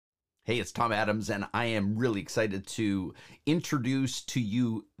Hey, it's Tom Adams, and I am really excited to introduce to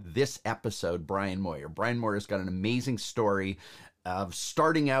you this episode, Brian Moyer. Brian Moyer's got an amazing story of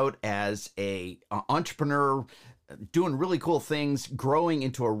starting out as a entrepreneur, doing really cool things, growing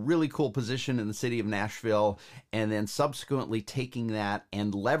into a really cool position in the city of Nashville, and then subsequently taking that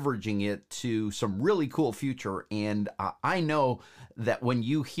and leveraging it to some really cool future. And I know that when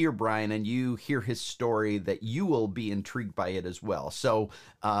you hear Brian and you hear his story, that you will be intrigued by it as well. So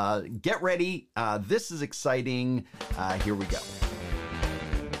get ready. This is exciting. Here we go.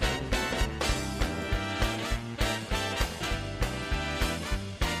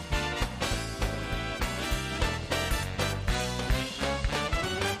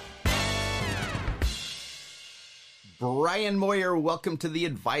 Brian Moyer, welcome to the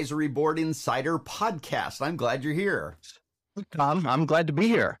Advisory Board Insider Podcast. I'm glad you're here. Tom, I'm glad to be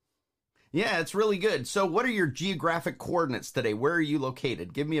here. Yeah, it's really good. So what are your geographic coordinates today? Where are you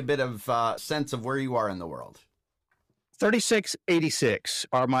located? Give me a bit of sense of where you are in the world. 3686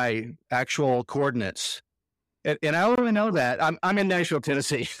 are my actual coordinates. And I only know that. I'm in Nashville,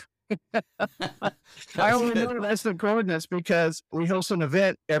 Tennessee. I only know that's the coordinates because we host an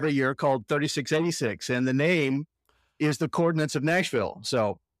event every year called 3686, and the name is the coordinates of Nashville.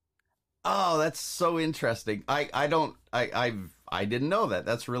 So, oh, that's so interesting. I didn't know that.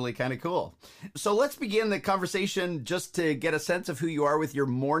 That's really kind of cool. So let's begin the conversation just to get a sense of who you are with your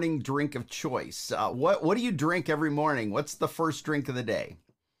morning drink of choice. What do you drink every morning? What's the first drink of the day?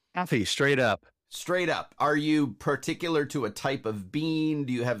 Coffee, straight up. Straight up. Are you particular to a type of bean?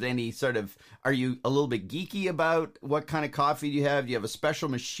 Do you have any are you a little bit geeky about what kind of coffee do you have? Do you have a special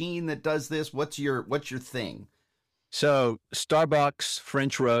machine that does this? What's your thing? So Starbucks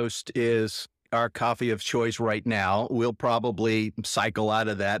French Roast is our coffee of choice right now. We'll probably cycle out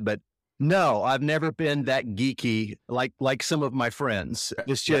of that, but no, I've never been that geeky like some of my friends.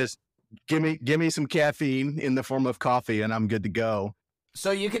 It's just give me some caffeine in the form of coffee and I'm good to go.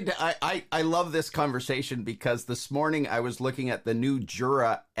 So you could, I love this conversation because this morning I was looking at the new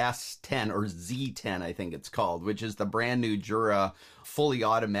Jura S10 or Z10, I think it's called, which is the brand new Jura fully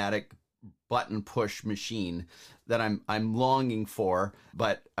automatic button push machine that I'm longing for,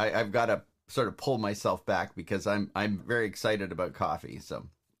 but I've got to sort of pull myself back because I'm very excited about coffee. So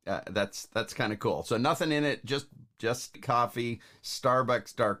that's kind of cool. So nothing in it, just coffee,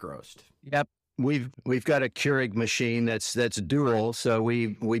 Starbucks dark roast. Yep. We've got a Keurig machine that's dual. So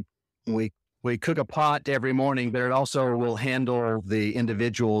we cook a pot every morning, but it also will handle the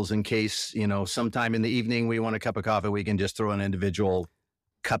individuals in case, sometime in the evening we want a cup of coffee, we can just throw an individual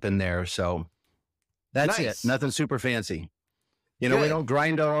cup in there. So that's nice. It. Nothing super fancy. Good. We don't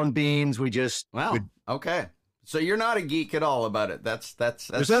grind our own beans. We just okay. So you're not a geek at all about it. That's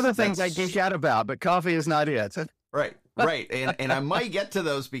there's other things I geek out about, but coffee is not it. Right. And I might get to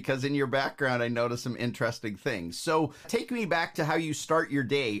those because in your background, I noticed some interesting things. So take me back to how you start your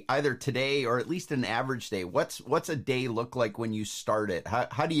day, either today or at least an average day. What's a day look like when you start it?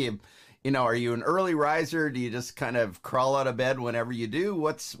 How do you, are you an early riser? Do you just kind of crawl out of bed whenever you do?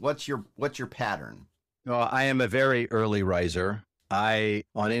 What's your pattern? Well, I am a very early riser. On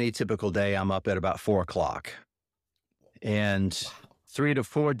any typical day, I'm up at about 4:00. And 3 to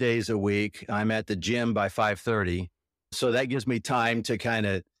 4 days a week, I'm at the gym by 5:30. So that gives me time to kind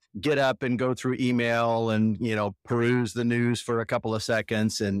of get up and go through email and, peruse the news for a couple of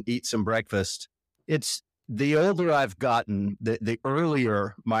seconds and eat some breakfast. It's the older I've gotten, the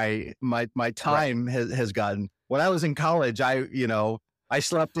earlier my time has gotten. When I was in college, I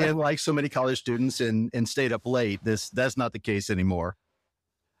slept in like so many college students and stayed up late. That's not the case anymore.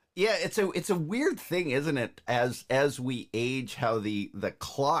 Yeah, it's a weird thing, isn't it? As we age, how the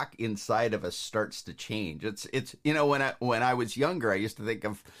clock inside of us starts to change. It's when I was younger, I used to think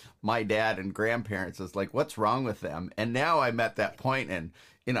of my dad and grandparents as like, what's wrong with them? And now I'm at that point, and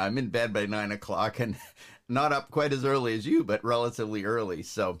I'm in bed by 9 o'clock and not up quite as early as you, but relatively early.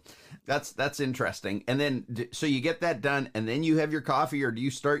 So that's interesting. And then so you get that done, and then you have your coffee, or do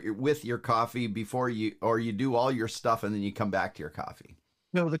you start with your coffee before you do all your stuff and then you come back to your coffee?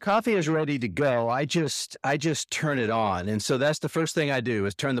 No, the coffee is ready to go. I just turn it on. And so that's the first thing I do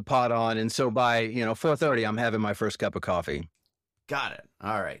is turn the pot on. And so by, 4:30, I'm having my first cup of coffee. Got it.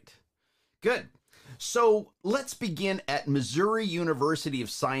 All right. Good. So let's begin at Missouri University of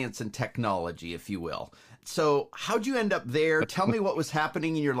Science and Technology, if you will. So how'd you end up there? Tell me what was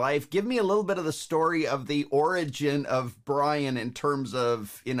happening in your life. Give me a little bit of the story of the origin of Brian in terms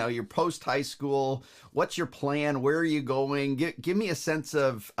of, your post-high school. What's your plan? Where are you going? Give me a sense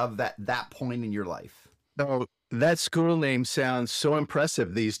of that point in your life. So that school name sounds so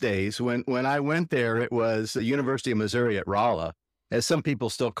impressive these days. When I went there, it was the University of Missouri at Rolla. as some people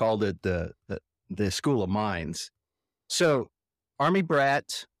still called it, the School of Mines. So Army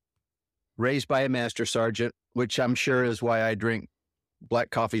brat, raised by a master sergeant, which I'm sure is why I drink black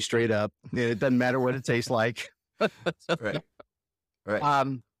coffee straight up. It doesn't matter what it tastes like. Right.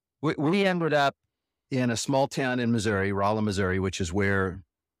 Right. We ended up in a small town in Missouri, Rolla, Missouri, which is where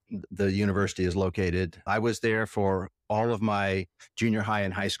the university is located. I was there for all of my junior high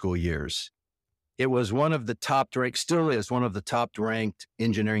and high school years. It was one of the top ranked, still is one of the top ranked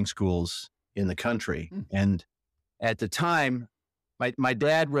engineering schools in the country. And at the time, my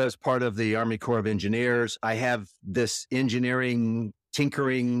dad was part of the Army Corps of Engineers. I have this engineering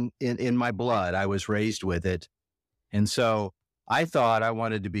tinkering in my blood. I was raised with it. And so I thought I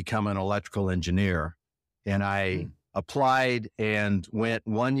wanted to become an electrical engineer. And I applied and went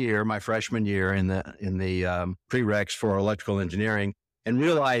 1 year, my freshman year in the prereqs for electrical engineering, and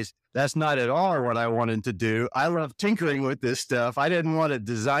realized that's not at all what I wanted to do. I love tinkering with this stuff. I didn't want to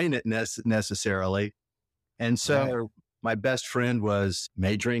design it necessarily. And so my best friend was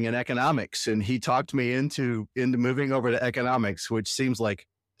majoring in economics, and he talked me into moving over to economics, which seems like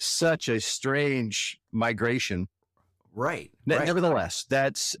such a strange migration. Right. Nevertheless,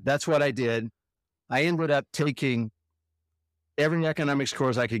 that's what I did. I ended up taking every economics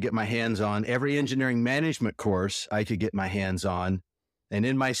course I could get my hands on, every engineering management course I could get my hands on. And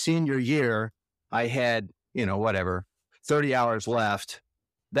in my senior year, I had, 30 hours left.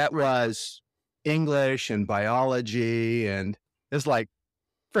 That was English and biology. And it's like,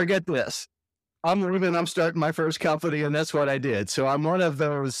 forget this. I'm leaving. I'm starting my first company, and that's what I did. So I'm one of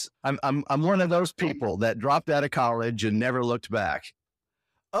those. I'm one of those people that dropped out of college and never looked back.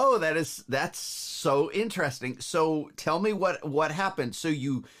 Oh, that's so interesting. So tell me what happened. So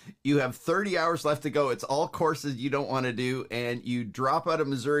you have 30 hours left to go. It's all courses you don't want to do, and you drop out of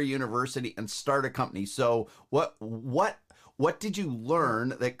Missouri University and start a company. So what did you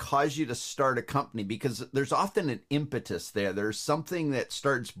learn that caused you to start a company? Because there's often an impetus there. There's something that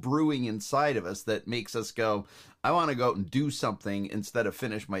starts brewing inside of us that makes us go, I want to go out and do something instead of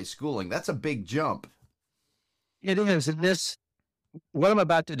finish my schooling. That's a big jump. It is. And what I'm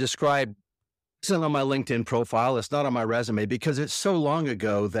about to describe isn't on my LinkedIn profile. It's not on my resume because it's so long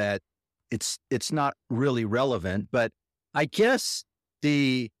ago that it's not really relevant. But I guess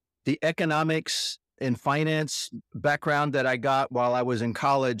the economics and finance background that I got while I was in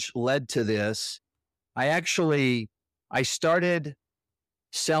college led to this. I started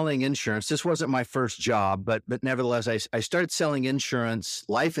selling insurance. This wasn't my first job, but nevertheless, I started selling insurance,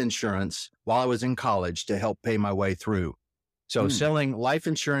 life insurance, while I was in college to help pay my way through. So selling life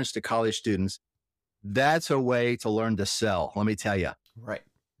insurance to college students, that's a way to learn to sell, let me tell you. Right.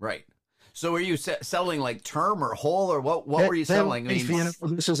 So were you selling like term or whole, or what were you selling? I mean,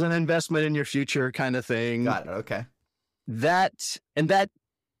 this is an investment in your future kind of thing. Got it. Okay. That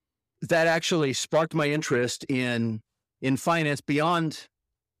actually sparked my interest in finance beyond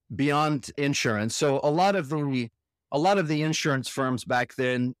insurance. So a lot of the insurance firms back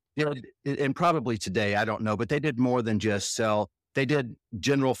then, and probably today, I don't know, but they did more than just sell. They did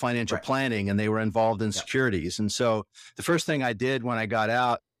general financial planning, and they were involved in securities. And so the first thing I did when I got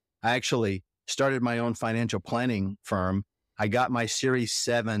out, I actually started my own financial planning firm. I got my Series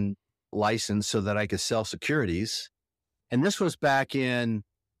 7 license so that I could sell securities. And this was back in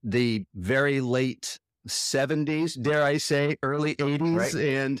the very late 70s, dare I say, early 80s. Right.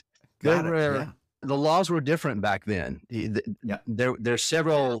 And the laws were different back then. There's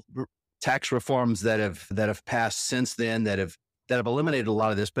several tax reforms that have passed since then that have eliminated a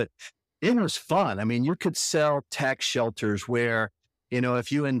lot of this, but it was fun. I mean, you could sell tax shelters where,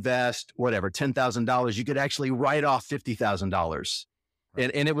 if you invest $10,000, you could actually write off $50,000.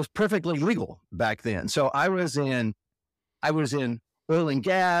 Right. And it was perfectly legal back then. So I was in oil and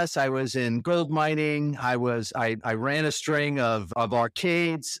gas. I was in gold mining. I ran a string of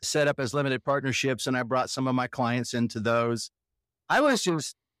arcades set up as limited partnerships, and I brought some of my clients into those. I was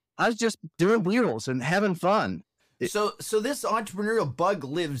just doing wheels and having fun. So this entrepreneurial bug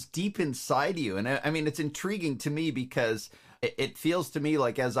lives deep inside you. And I mean, it's intriguing to me because it feels to me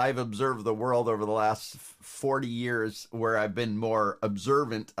like, as I've observed the world over the last 40 years, where I've been more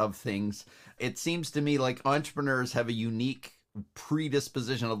observant of things, it seems to me like entrepreneurs have a unique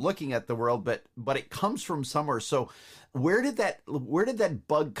predisposition of looking at the world, but it comes from somewhere. So where did that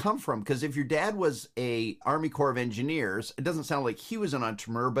bug come from? Because if your dad was a Army Corps of Engineers, it doesn't sound like he was an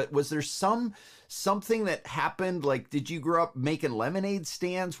entrepreneur, but was there something that happened? Like, did you grow up making lemonade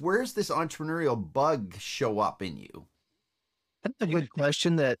stands? Where's this entrepreneurial bug show up in you? That's a good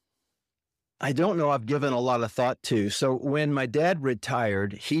question that I don't know I've given a lot of thought to. So when my dad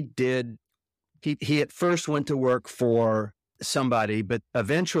retired, he at first went to work for somebody, but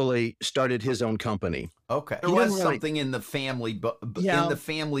eventually started his own company. Okay. There He was didn't really, something in the family, but in yeah, the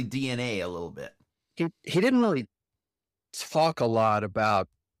family DNA a little bit. he didn't really talk a lot about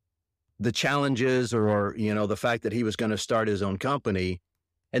the challenges or, the fact that he was going to start his own company.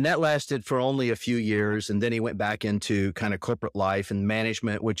 And that lasted for only a few years. And then he went back into kind of corporate life and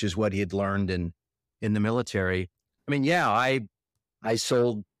management, which is what he had learned in the military. I mean, yeah, I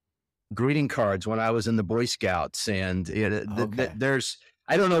sold greeting cards when I was in the Boy Scouts, and there's,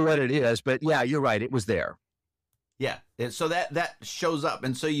 I don't know what it is, but yeah, you're right. It was there. Yeah. And so that shows up.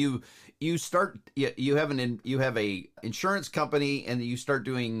 And so you start, you have a insurance company, and you start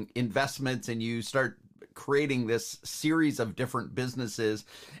doing investments, and you start creating this series of different businesses.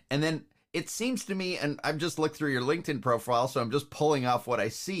 And then it seems to me, and I've just looked through your LinkedIn profile, so I'm just pulling off what I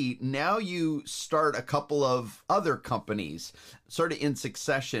see. Now you start a couple of other companies sort of in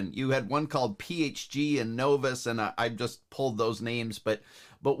succession. You had one called PHG and Novus, and I just pulled those names, but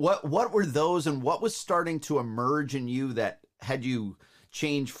what were those, and what was starting to emerge in you that had you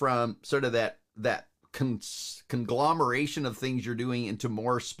change from sort of that conglomeration of things you're doing into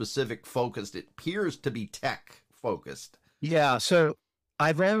more specific focused? It appears to be tech focused. Yeah. So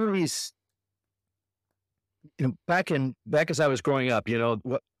I've always, back as I was growing up,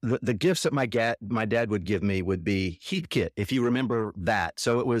 what the gifts that my dad would give me would be heat kit, if you remember that.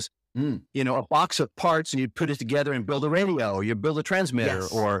 So it was, a box of parts, and you'd put it together and build a radio, or you build a transmitter,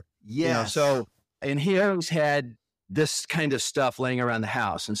 or, so, and he always had this kind of stuff laying around the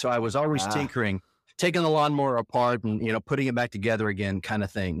house. And so I was always tinkering, taking the lawnmower apart and, putting it back together again, kind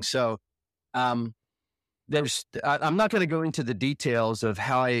of thing. So, I'm not going to go into the details of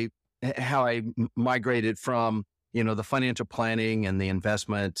how I migrated from, the financial planning and the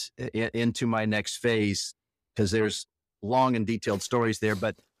investment into my next phase, because there's long and detailed stories there.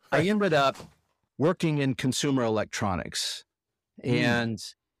 But I ended up working in consumer electronics, and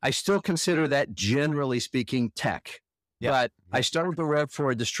I still consider that, generally speaking, tech. Yeah. But I started to rep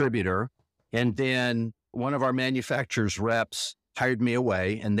for a distributor, and then one of our manufacturer's reps hired me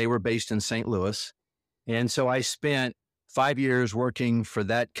away, and they were based in St. Louis. And so I spent 5 years working for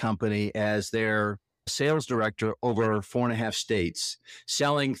that company as their sales director over 4.5 states,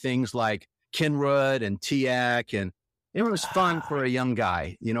 selling things like Kenwood and TIAC. And it was fun for a young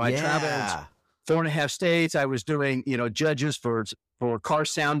guy. I traveled 4.5 states. I was doing, judges for car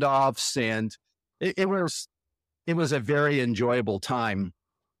sound offs. And it was a very enjoyable time.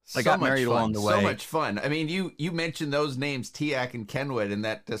 I got married along the way. So much fun. I mean, you mentioned those names, TIAC and Kenwood, and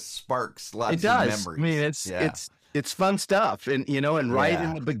that just sparks lots of memories. I mean, it's fun stuff. And, and right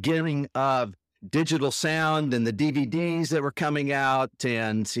in the beginning of digital sound and the DVDs that were coming out,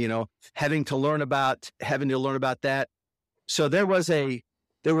 and, having to learn about that. So there was a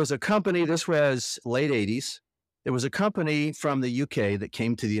company, this was late 80s. There was a company from the UK that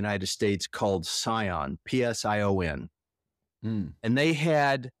came to the United States called Psion, Psion. And they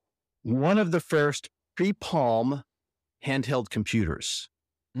had one of the first pre-Palm handheld computers.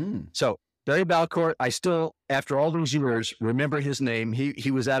 So Barry Balcourt, I still, after all those years, remember his name.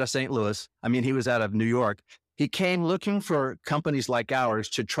 He was out of St. Louis. I mean, he was out of New York. He came looking for companies like ours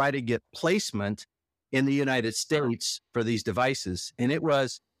to try to get placement in the United States for these devices. And it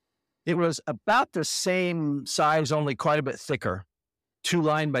was about the same size, only quite a bit thicker,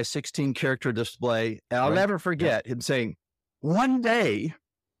 2-line by 16 character display. And I'll never forget him saying, one day,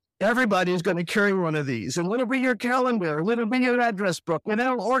 everybody is going to carry one of these, and it'll be your calendar, it'll be your address book, and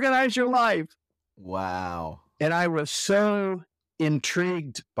it'll organize your life. Wow. And I was so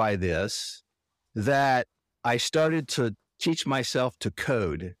intrigued by this that I started to teach myself to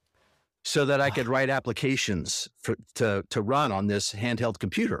code so that I could write applications to run on this handheld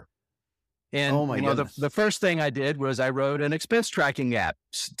computer. And the first thing I did was I wrote an expense tracking app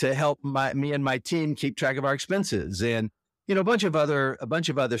to help me and my team keep track of our expenses, and a bunch of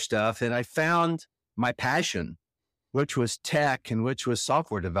other stuff. And I found my passion, which was tech and which was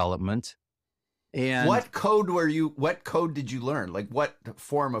software development. And what code did you learn? Like, what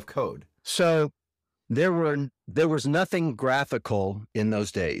form of code? So there was nothing graphical in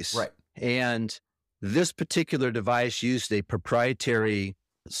those days. Right. And this particular device used a proprietary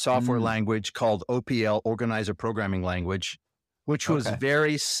software language called OPL, Organizer Programming Language, which was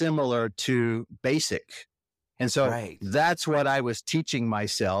very similar to BASIC. And so that's what I was teaching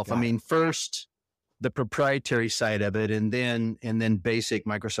myself. I mean, first the proprietary side of it, and then BASIC,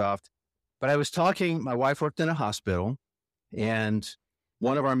 Microsoft. But I was my wife worked in a hospital, and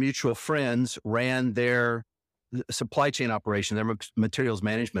one of our mutual friends ran their supply chain operation, their materials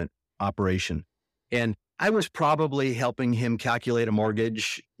management operation. And I was probably helping him calculate a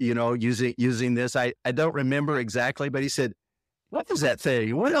mortgage, using this. I don't remember exactly, but he said, what is that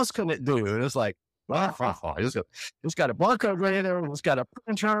thing? What else can it do? And it's like, well, it's got a barcode reader, it's got a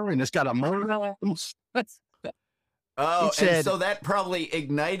printer, and it's got a motor. Oh, He and said, so that probably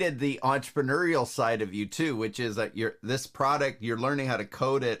ignited the entrepreneurial side of you too, which is that this product, you're learning how to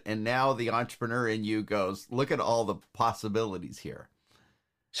code it, and now the entrepreneur in you goes, look at all the possibilities here.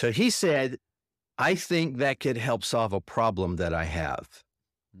 so he said, I think that could help solve a problem that I have.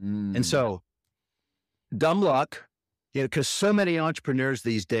 And so, dumb luck, because so many entrepreneurs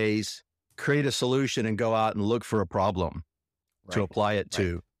these days create a solution and go out and look for a problem to apply it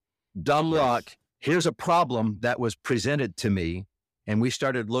to. Dumb luck. Here's a problem that was presented to me, and we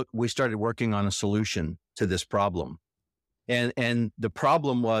started working on a solution to this problem. And the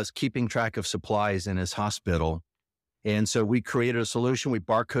problem was keeping track of supplies in his hospital. And so we created a solution. We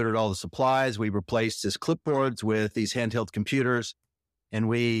barcoded all the supplies. We replaced his clipboards with these handheld computers, and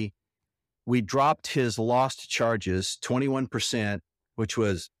we dropped his lost charges 21%, which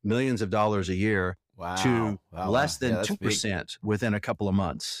was millions of dollars a year, to less than 2% within a couple of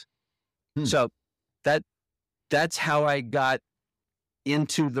months. So that's how I got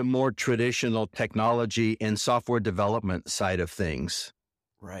into the more traditional technology and software development side of things.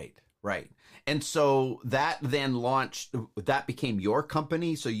 Right. And so that then that became your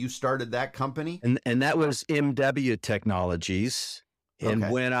company. So you started that company? And that was MW Technologies. And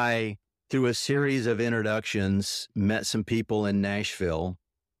when I, through a series of introductions, met some people in Nashville,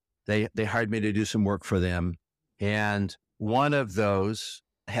 they hired me to do some work for them. And one of those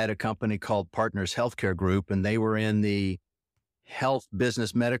had a company called Partners Healthcare Group, and they were in the health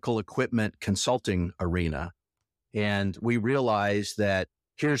business medical equipment consulting arena. And we realized that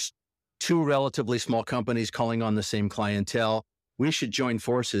here's two relatively small companies calling on the same clientele. We should join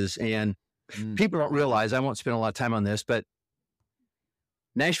forces. And people don't realize, I won't spend a lot of time on this, but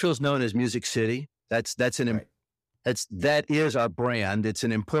Nashville is known as Music City. That is our brand. It's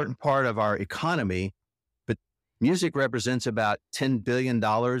an important part of our economy. Music represents about $10 billion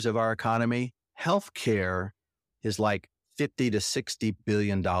of our economy. Healthcare is like $50 to $60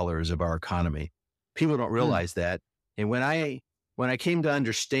 billion of our economy. People don't realize that. And when I came to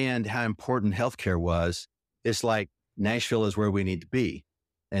understand how important healthcare was, it's like Nashville is where we need to be.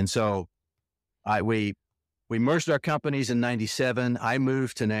 And so we merged our companies in 97. I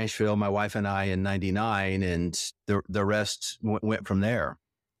moved to Nashville, my wife and I, in 99, and the rest went from there.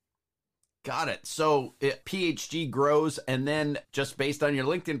 Got it. So PHG grows, and then just based on your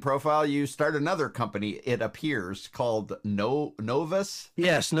LinkedIn profile, you start another company, it appears, called Novus?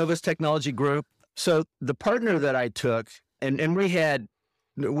 Yes, Novus Technology Group. So the partner that I took, and we had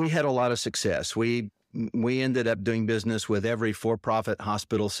a lot of success. We ended up doing business with every for-profit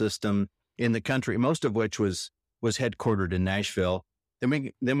hospital system in the country, most of which was headquartered in Nashville.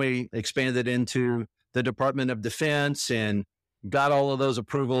 Then we expanded into the Department of Defense and got all of those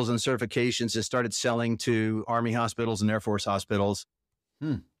approvals and certifications and started selling to Army hospitals and Air Force hospitals.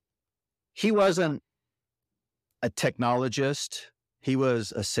 He wasn't a technologist. He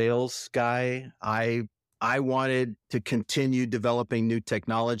was a sales guy. I wanted to continue developing new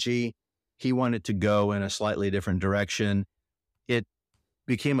technology. He wanted to go in a slightly different direction. It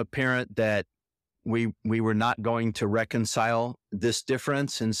became apparent that we were not going to reconcile this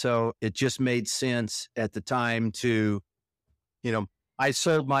difference. And so it just made sense at the time to, I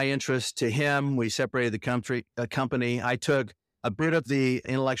sold my interest to him. We separated the company. I took a bit of the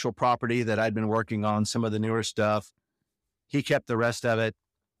intellectual property that I'd been working on, some of the newer stuff. He kept the rest of it.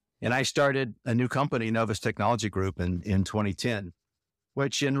 And I started a new company, Novus Technology Group, in 2010,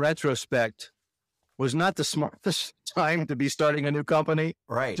 which in retrospect was not the smartest time to be starting a new company.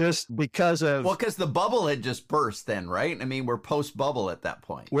 Right. Just because because the bubble had just burst then, right? I mean, we're post-bubble at that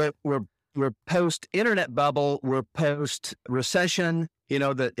point. We're post-internet bubble. We're post-recession.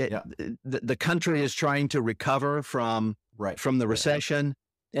 The country is trying to recover from the recession.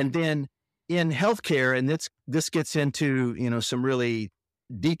 And then in healthcare, and this gets into, some really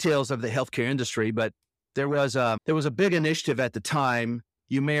details of the healthcare industry, but there was a big initiative at the time,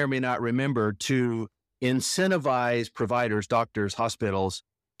 you may or may not remember, to incentivize providers, doctors, hospitals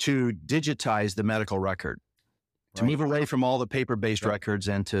to digitize the medical record. To move away from all the paper-based records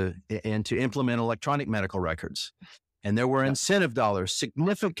and to implement electronic medical records. And there were incentive dollars,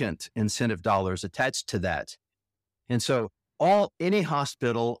 significant incentive dollars attached to that. And so any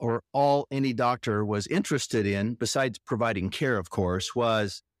hospital or any doctor was interested in, besides providing care, of course,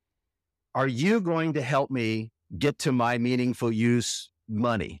 was, are you going to help me get to my meaningful use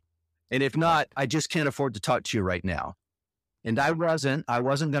money? And if not, I just can't afford to talk to you right now. And I wasn't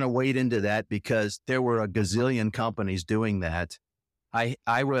going to wade into that because there were a gazillion companies doing that. I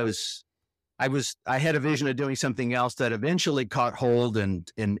I had a vision of doing something else that eventually caught hold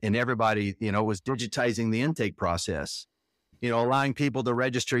and everybody, was digitizing the intake process, allowing people to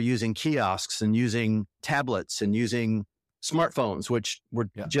register using kiosks and using tablets and using smartphones, which were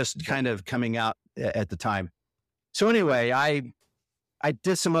just kind of coming out at the time. So anyway, I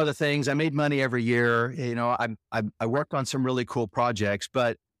did some other things. I made money every year. I worked on some really cool projects,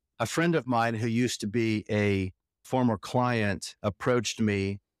 but a friend of mine who used to be a former client approached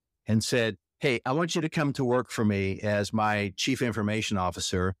me and said, "Hey, I want you to come to work for me as my chief information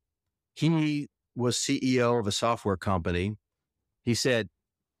officer." He was CEO of a software company. He said,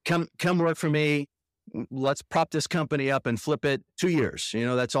 come work for me. Let's prop this company up and flip it 2 years.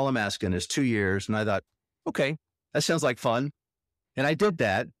 That's all I'm asking is 2 years. And I thought, okay, that sounds like fun. And I did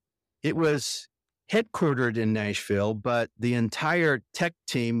that. It was headquartered in Nashville, but the entire tech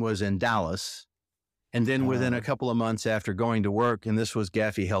team was in Dallas. And then within a couple of months after going to work, and this was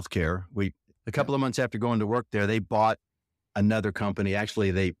Gaffey Healthcare, a couple of months after going to work there, they bought another company.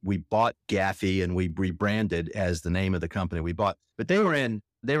 Actually, we bought Gaffey and we rebranded as the name of the company we bought, but they were in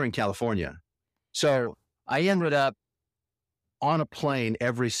California. So I ended up on a plane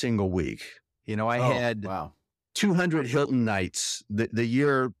every single week. I had 200 Hilton nights the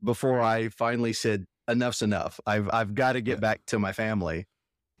year before I finally said, enough's enough. I've got to get back to my family.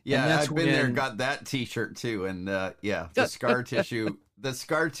 Yeah, I've been there, got that t-shirt too. And the scar tissue, the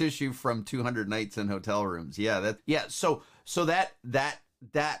scar tissue from 200 nights in hotel rooms. So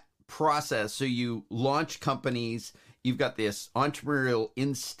that process, so you launch companies, you've got this entrepreneurial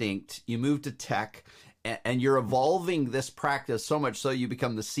instinct, you move to tech, and you're evolving this practice so much so you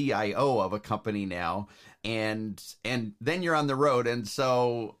become the CIO of a company now. And then you're on the road. And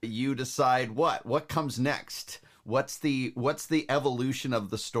so you decide what comes next? What's the evolution of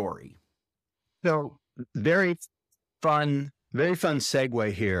the story? So very fun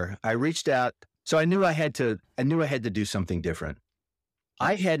segue here. I reached out. So I knew I had to do something different.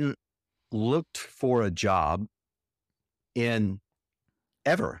 I hadn't looked for a job in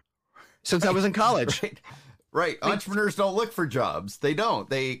ever since I was in college. Right. Entrepreneurs don't look for jobs. They don't.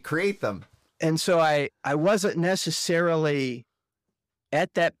 They create them. And so I wasn't necessarily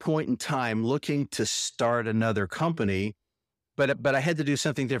at that point in time looking to start another company, but I had to do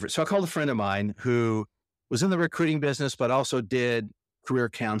something different. So I called a friend of mine who was in the recruiting business, but also did career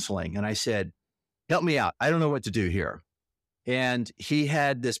counseling. And I said, help me out. I don't know what to do here. And he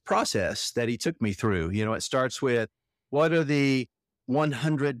had this process that he took me through. It starts with, what are the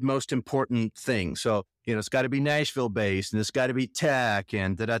 100 most important things? So, it's got to be Nashville based and it's got to be tech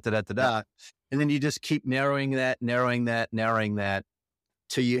and da-da-da-da-da-da. And then you just keep narrowing that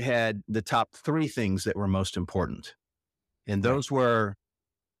till you had the top 3 things that were most important. And those were,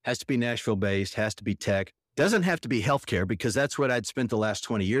 has to be Nashville based, has to be tech, doesn't have to be healthcare because that's what I'd spent the last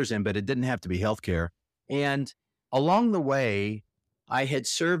 20 years in, but it didn't have to be healthcare. And along the way, I had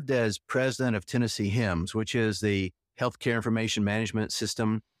served as president of Tennessee HIMSS, which is the Healthcare Information Management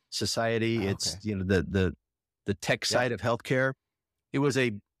System Society. It's, the tech side of healthcare. It was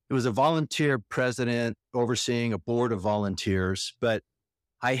a volunteer president overseeing a board of volunteers, but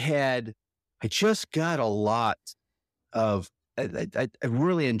I just got a lot of, I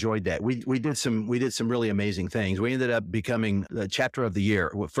really enjoyed that. We did some really amazing things. We ended up becoming the chapter of the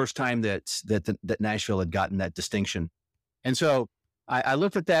year, first time that Nashville had gotten that distinction. And so I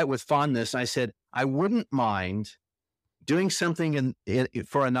looked at that with fondness. I said, I wouldn't mind doing something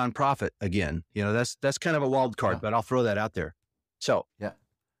for a nonprofit again. That's kind of a wild card, but I'll throw that out there. So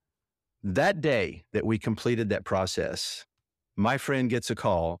that day that we completed that process, my friend gets a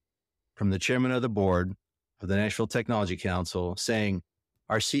call from the chairman of the board of the Nashville Technology Council saying,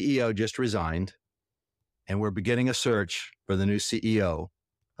 our CEO just resigned and we're beginning a search for the new CEO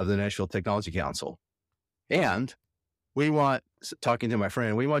of the Nashville Technology Council. And talking to my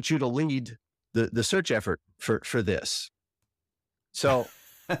friend, we want you to lead the search effort for this. So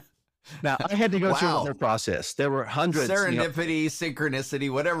now I had to go through their process. There were hundreds. Serendipity,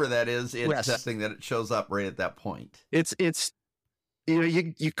 synchronicity, whatever that is. It's something that it shows up right at that point. It's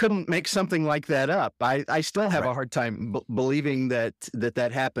you couldn't make something like that up. I still have a hard time believing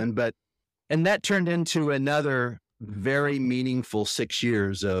that happened, and that turned into another very meaningful 6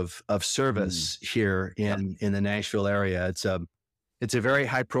 years of service here in the Nashville area. It's a very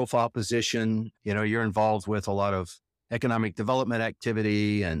high profile position. You're involved with a lot of economic development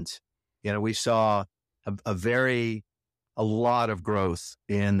activity, and we saw a lot of growth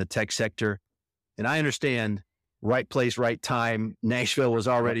in the tech sector. And I understand right place, right time. Nashville was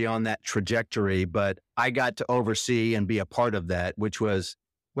already on that trajectory, but I got to oversee and be a part of that, which was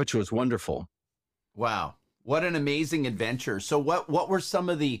wonderful. Wow. What an amazing adventure. So what were some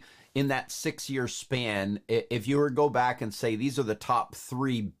of the in that 6-year span, if you were to go back and say these are the top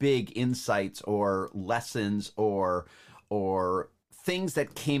 3 big insights or lessons or things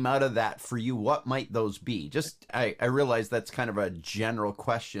that came out of that for you, what might those be? Just, I realize that's kind of a general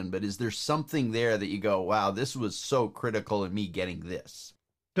question, but is there something there that you go, wow, this was so critical in me getting this?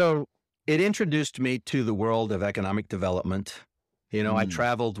 So it introduced me to the world of economic development. I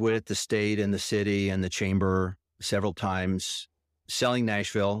traveled with the state and the city and the chamber several times, selling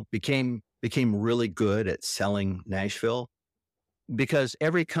Nashville, became really good at selling Nashville, because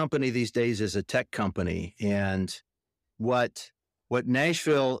every company these days is a tech company. And what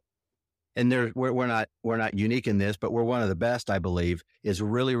Nashville, and we're not unique in this, but we're one of the best, I believe, is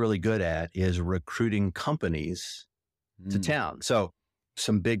really, really good at is recruiting companies to town. So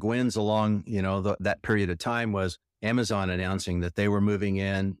some big wins along, that period of time was Amazon announcing that they were moving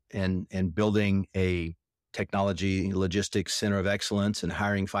in and building a technology logistics center of excellence and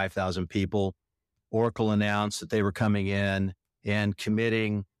hiring 5,000 people. Oracle announced that they were coming in and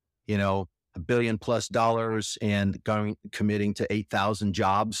committing, $1 billion+ and committing to 8,000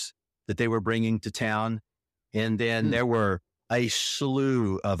 jobs that they were bringing to town. And then there were a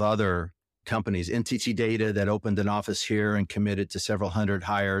slew of other companies, NTT Data, that opened an office here and committed to several hundred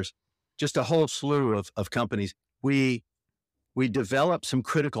hires, just a whole slew of companies. We developed some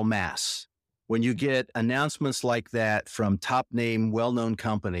critical mass. When you get announcements like that from top name, well-known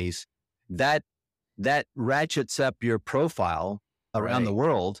companies, that ratchets up your profile around the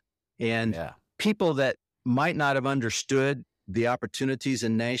world. And people that might not have understood the opportunities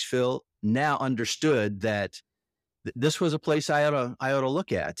in Nashville now understood that this was a place I ought to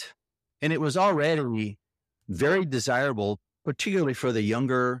look at. And it was already very desirable, particularly for the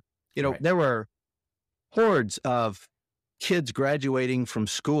younger. There were hordes of kids graduating from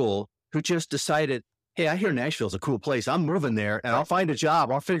school who just decided, hey, I hear Nashville's a cool place. I'm moving there and I'll find a job.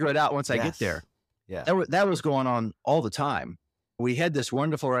 I'll figure it out once I get there. Yeah. That was going on all the time. We had this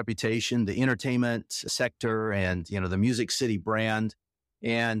wonderful reputation, the entertainment sector and, the Music City brand.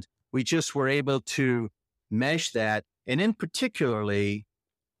 And we just were able to mesh that, and in particularly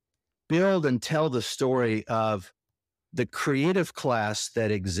build and tell the story of the creative class that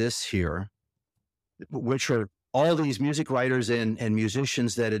exists here, which are all these music writers and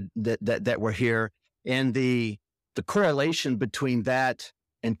musicians that were here, and the correlation between that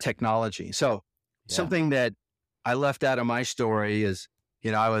and technology. So something that I left out of my story is,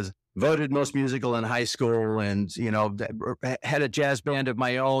 I was voted most musical in high school, and had a jazz band of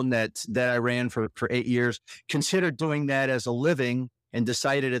my own that I ran for 8 years. Considered doing that as a living, and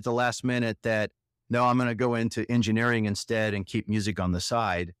decided at the last minute that no, I'm going to go into engineering instead and keep music on the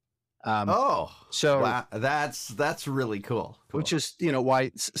side. So wow, that's really cool. Which is,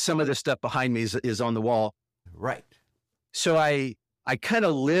 why some of this stuff behind me is on the wall. Right. So I kind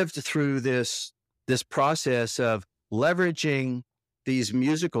of lived through this process of leveraging these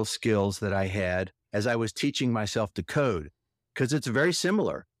musical skills that I had as I was teaching myself to code, because it's very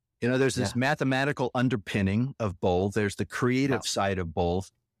similar. There's this mathematical underpinning of both. There's the creative side of both.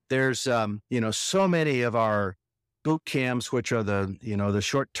 There's, so many of our boot camps, which are the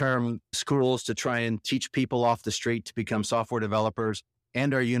short-term schools to try and teach people off the street to become software developers,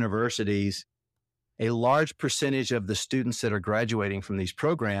 and our universities. A large percentage of the students that are graduating from these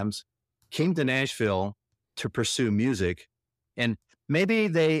programs came to Nashville to pursue music. And maybe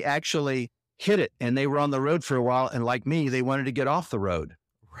they actually hit it and they were on the road for a while. And like me, they wanted to get off the road.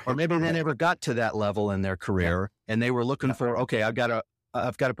 Right. Or maybe they never got to that level in their career and they were looking for, okay, I've got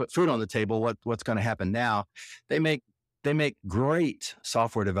to put food on the table. What's going to happen now? They make great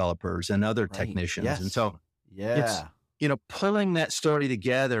software developers and other technicians. Yes. And so it's, pulling that story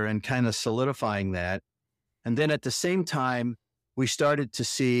together and kind of solidifying that. And then at the same time, we started to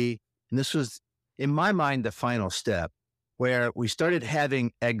see, and this was in my mind, the final step, where we started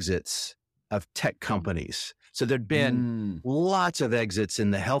having exits of tech companies. So there'd been lots of exits in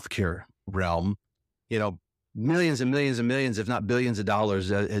the healthcare realm, millions and millions and millions, if not billions of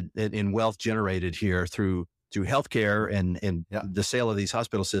dollars in wealth generated here through healthcare and the sale of these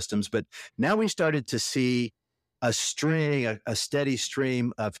hospital systems. But now we started to see a steady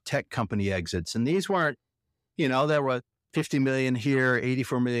stream of tech company exits. And these weren't, there were 50 million here,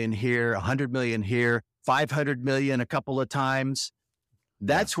 84 million here, 100 million here, 500 million a couple of times.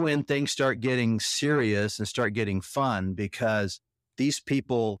 That's when things start getting serious and start getting fun, because these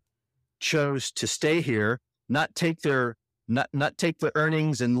people chose to stay here, not take the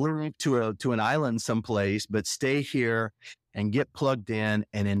earnings and leave to an island someplace, but stay here and get plugged in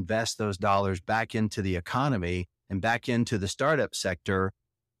and invest those dollars back into the economy and back into the startup sector.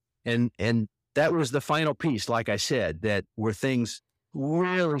 And that was the final piece, like I said, that where things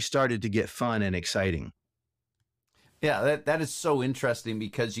really started to get fun and exciting. Yeah, that is so interesting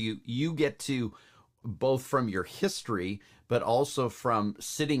because you get to, both from your history, but also from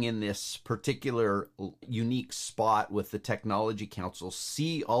sitting in this particular unique spot with the Technology Council,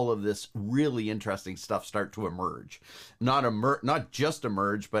 see all of this really interesting stuff start to emerge. Not just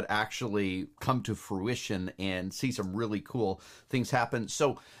emerge, but actually come to fruition and see some really cool things happen.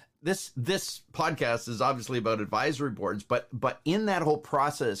 So this podcast is obviously about advisory boards, but in that whole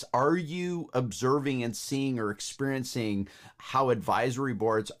process, are you observing and seeing or experiencing how advisory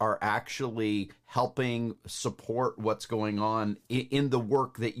boards are actually helping support what's going on in the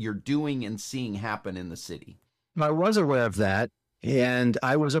work that you're doing and seeing happen in the city? I was aware of that, and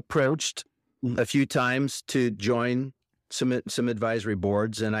I was approached a few times to join some advisory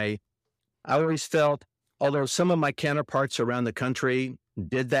boards, and I always felt, although some of my counterparts around the country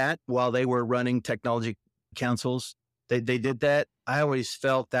did that while they were running technology councils, they did that. I always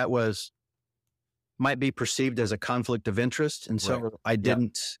felt that might be perceived as a conflict of interest, and so Right. I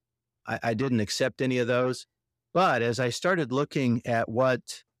didn't. I didn't accept any of those. But as I started looking at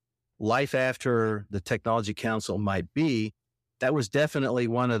what life after the Technology Council might be, that was definitely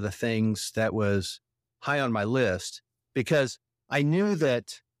one of the things that was high on my list, because I knew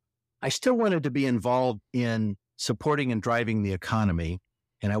that I still wanted to be involved in supporting and driving the economy.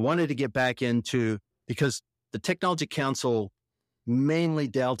 And I wanted to get back into, because the Technology Council mainly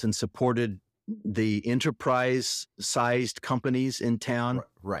dealt and supported the enterprise sized companies in town.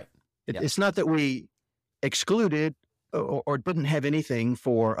 Right. It's not that we excluded or didn't have anything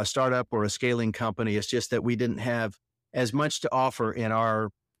for a startup or a scaling company. It's just that we didn't have as much to offer in our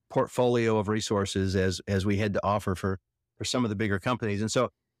portfolio of resources as we had to offer for some of the bigger companies. And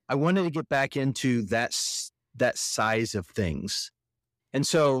so I wanted to get back into that size of things. And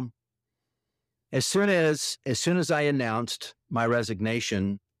so as soon as I announced my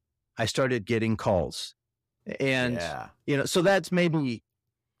resignation, I started getting calls. And, so that's maybe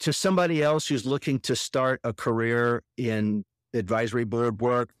to somebody else who's looking to start a career in advisory board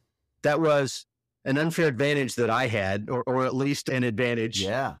work, that was an unfair advantage that I had, or at least an advantage.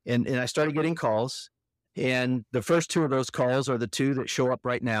 Yeah. And I started getting calls. And the first two of those calls are the two that show up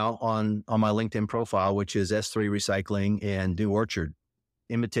right now on my LinkedIn profile, which is S3 Recycling and New Orchard.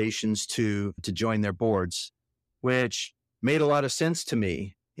 Invitations to join their boards, which made a lot of sense to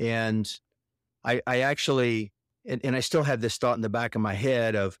me. And I actually, and I still have this thought in the back of my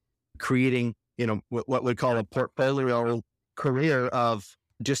head of creating, what we'd call a portfolio career of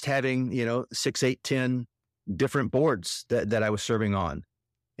just having, 6, 8, 10 different boards that I was serving on.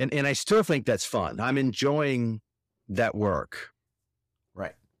 And I still think that's fun. I'm enjoying that work.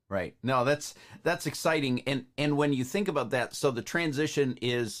 Right. No, that's exciting. And when you think about that, so the transition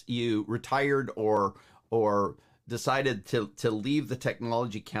is you retired or decided to leave the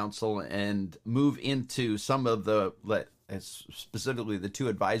Technology Council and move into some of the, specifically the two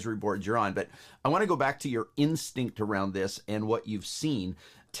advisory boards you're on. But I want to go back to your instinct around this and what you've seen.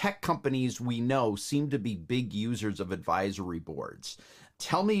 Tech companies, we know, seem to be big users of advisory boards.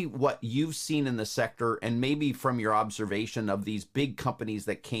 Tell me what you've seen in the sector, and maybe from your observation of these big companies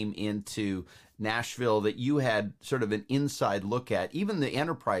that came into Nashville that you had sort of an inside look at, even the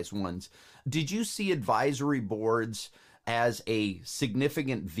enterprise ones. Did you see advisory boards as a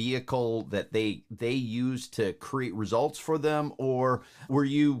significant vehicle that they use to create results for them, or were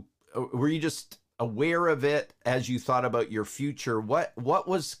you just aware of it as you thought about your future? What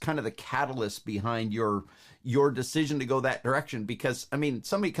was kind of the catalyst behind your decision to go that direction? Because I mean,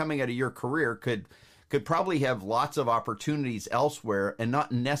 somebody coming out of your career could probably have lots of opportunities elsewhere and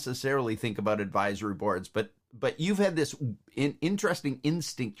not necessarily think about advisory boards, but you've had this interesting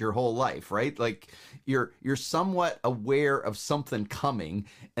instinct your whole life, right? Like you're somewhat aware of something coming,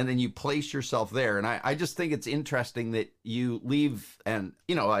 and then you place yourself there. And I just think it's interesting that you leave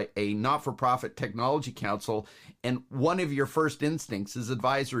a not-for-profit Technology Council, and one of your first instincts is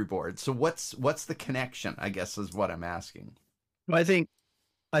advisory board. So what's the connection, I guess, is what I'm asking. Well,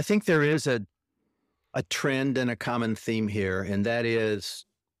 I think there is a trend and a common theme here, and that is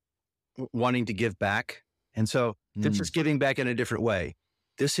wanting to give back. And so this is giving back in a different way.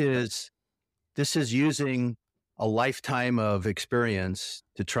 This is using a lifetime of experience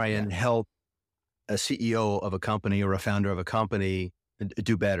to try and help a CEO of a company or a founder of a company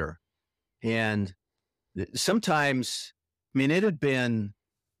do better. And sometimes, I mean, it had been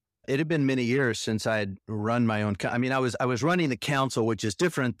many years since I'd run my own. I mean, I was running the council, which is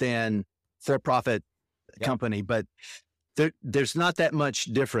different than for-profit company, but there's not that much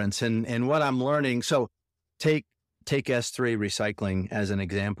difference. And what I'm learning, so take S3 Recycling as an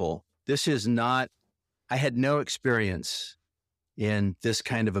example. This is not, I had no experience in this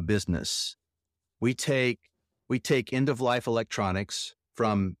kind of a business. We take end of life electronics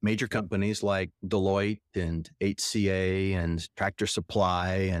from major companies like Deloitte and HCA and Tractor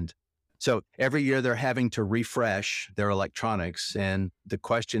Supply. And so every year they're having to refresh their electronics. And the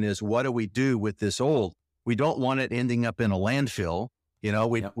question is, what do we do with this old? We don't want it ending up in a landfill.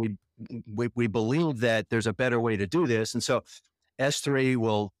 We believe that there's a better way to do this. And so S3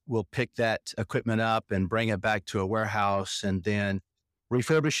 will pick that equipment up and bring it back to a warehouse and then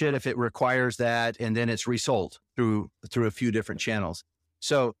refurbish it if it requires that. And then it's resold through a few different channels.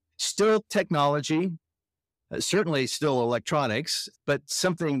 So still technology, certainly still electronics, but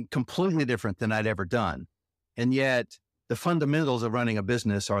something completely different than I'd ever done. And yet the fundamentals of running a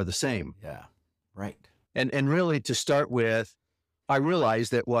business are the same. Yeah, right. And really to start with, I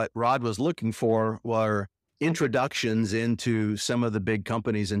realized that what Rod was looking for were introductions into some of the big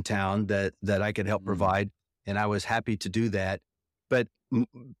companies in town that I could help provide. And I was happy to do that. But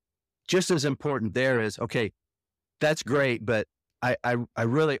just as important there is, okay, that's great, but I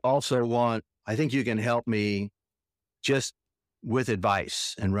really also want, I think you can help me just with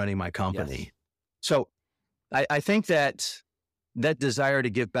advice and running my company. Yes. So I think that desire to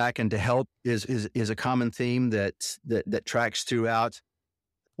give back and to help is a common theme that tracks throughout.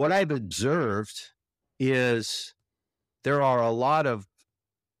 What I've observed is there are a lot of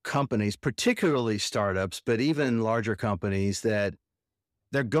companies, particularly startups, but even larger companies, that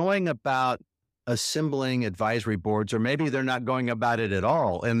they're going about assembling advisory boards, or maybe they're not going about it at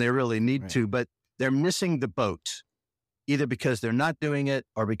all and they really need to, but they're missing the boat, either because they're not doing it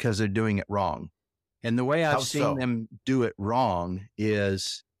or because they're doing it wrong. And the way I've seen them do it wrong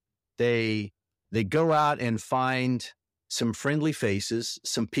is they go out and find some friendly faces,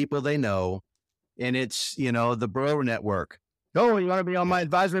 some people they know, and it's, the bro network. Oh, you want to be on my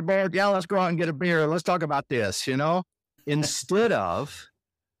advisory board? Yeah, let's go out and get a beer. Let's talk about this, instead of,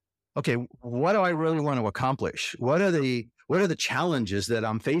 okay, what do I really want to accomplish? What are the challenges that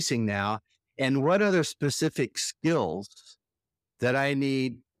I'm facing now? And what are the specific skills that I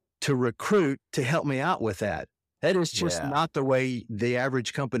need to recruit to help me out with that? That is just not the way the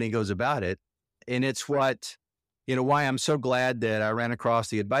average company goes about it. And it's what, why I'm so glad that I ran across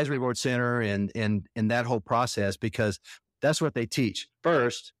the Advisory Board Center and that whole process, because that's what they teach.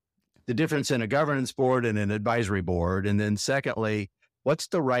 First, the difference in a governance board and an advisory board. And then secondly, what's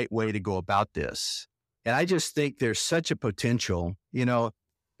the right way to go about this? And I just think there's such a potential.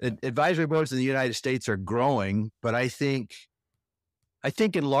 Advisory boards in the United States are growing, but I think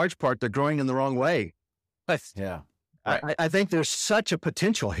in large part they're growing in the wrong way. I think there's such a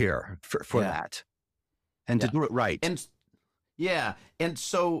potential here for that, and to do it right. And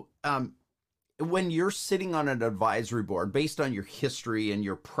so when you're sitting on an advisory board, based on your history and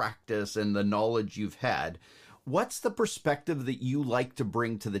your practice and the knowledge you've had, what's the perspective that you like to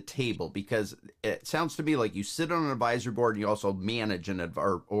bring to the table? Because it sounds to me like you sit on an advisory board and you also manage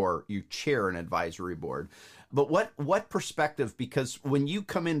or you chair an advisory board. But what perspective? Because when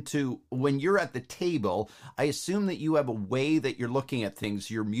you're at the table, I assume that you have a way that you're looking at things,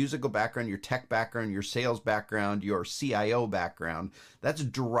 your musical background, your tech background, your sales background, your CIO background, that's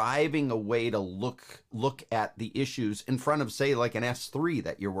driving a way to look at the issues in front of, say, like an S3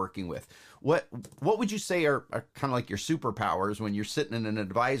 that you're working with. What would you say are kind of like your superpowers when you're sitting in an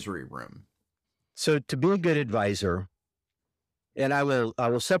advisory room? So to be a good advisor, and I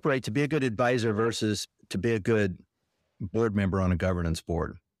will separate to be a good advisor versus to be a good board member on a governance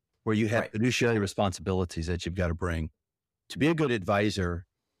board, where you have fiduciary responsibilities that you've got to bring. To be a good advisor,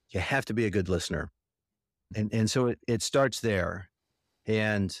 you have to be a good listener. And so it starts there.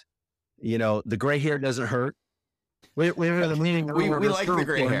 And, the gray hair doesn't hurt. We were at the meeting. We like the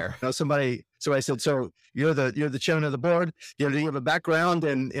gray hair. Somebody said, so you're the chairman of the board. Do you have a background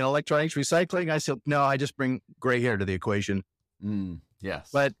in electronics recycling? I said, no, I just bring gray hair to the equation. Yes.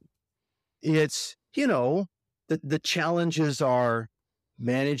 But it's, the challenges are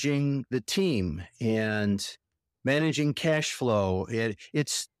managing the team and managing cash flow.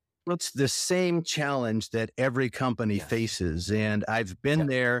 It's the same challenge that every company faces. And I've been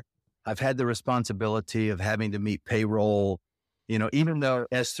there. I've had the responsibility of having to meet payroll, even though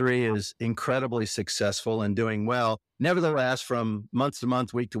S3 is incredibly successful and doing well. Nevertheless, from month to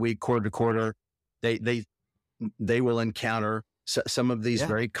month, week to week, quarter to quarter, they will encounter some of these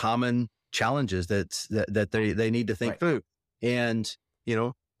very common challenges that they need to think through. And,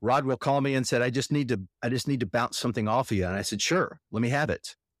 Rod will call me and said, I just need to bounce something off of you. And I said, sure, let me have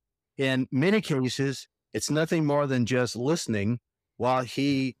it. In many cases, it's nothing more than just listening while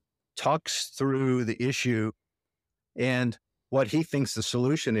he talks through the issue and what he thinks the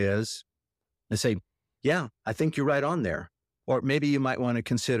solution is, and say, yeah, I think you're right on there. or maybe you might want to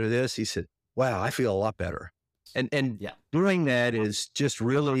consider this. He said, wow, I feel a lot better. And Yeah. doing that is just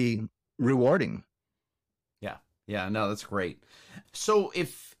really rewarding. Yeah. Yeah. No, that's great. So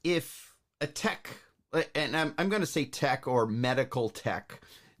if a tech, and I'm going to say tech or medical tech,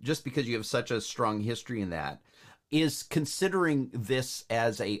 just because you have such a strong history in that, is considering this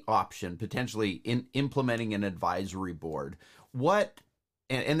as a option, potentially in implementing an advisory board,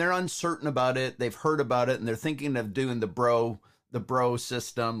 and they're uncertain about it, they've heard about it, and they're thinking of doing the bro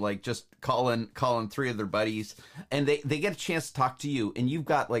system, like just calling three of their buddies, and they get a chance to talk to you, and you've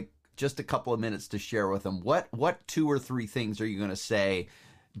got like just a couple of minutes to share with them. What 2 or 3 things are you going to say?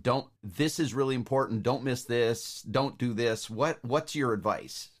 This is really important. Don't miss this. Don't do this. What's your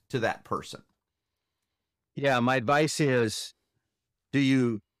advice to that person? Yeah, my advice is, do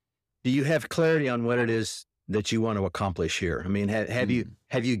you have clarity on what it is that you want to accomplish here? I mean, have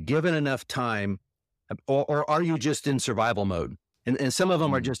you given enough time, or are you just in survival mode? And some of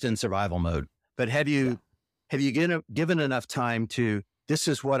them are just in survival mode. But have you given enough time to, this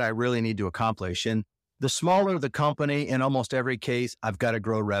is what I really need to accomplish? And the smaller the company, in almost every case, I've got to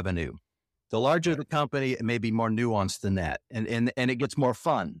grow revenue. The larger the company, it may be more nuanced than that, and it gets more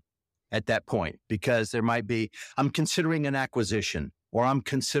fun at that point, because there might be, I'm considering an acquisition, or I'm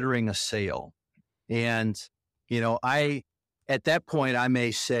considering a sale. And, at that point, I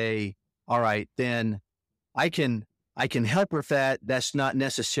may say, all right, then I can help with that. That's not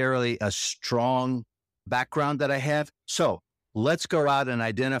necessarily a strong background that I have. So let's go out and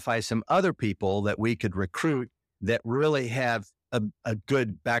identify some other people that we could recruit that really have a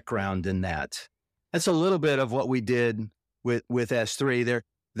good background in that. That's a little bit of what we did with S3.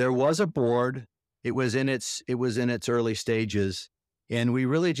 There was a board. It was in its early stages, and we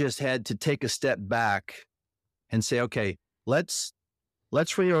really just had to take a step back and say, okay, let's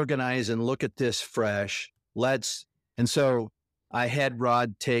reorganize and look at this fresh. And so I had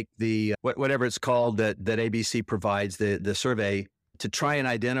Rod take the whatever it's called that ABC provides, the survey, to try and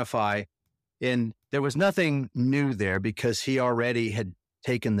identify. And there was nothing new there, because he already had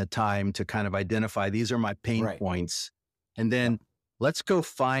taken the time to kind of identify, these are my pain points, and then let's go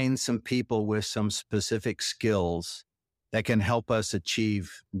find some people with some specific skills that can help us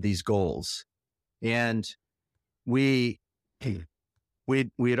achieve these goals. And we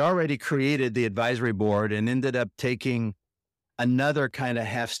had already created the advisory board and ended up taking another kind of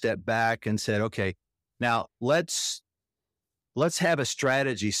half step back and said, okay, now let's have a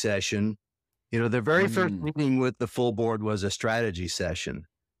strategy session. The very first meeting with the full board was a strategy session,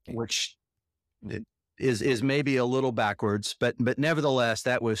 which is maybe a little backwards, but nevertheless,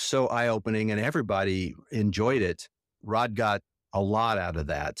 that was so eye-opening and everybody enjoyed it. Rod got a lot out of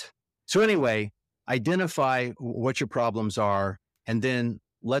that. So anyway, identify what your problems are, and then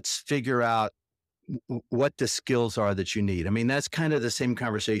let's figure out what the skills are that you need. I mean, that's kind of the same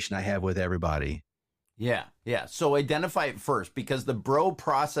conversation I have with everybody. Yeah. Yeah. So identify it first, because the bro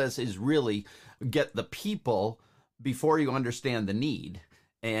process is really get the people before you understand the need.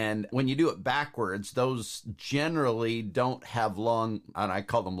 And when you do it backwards, those generally don't have long, and I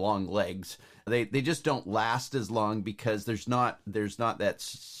call them long legs. They just don't last as long, because there's not that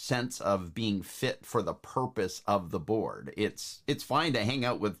sense of being fit for the purpose of the board. It's fine to hang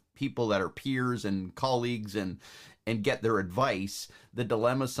out with people that are peers and colleagues and get their advice. The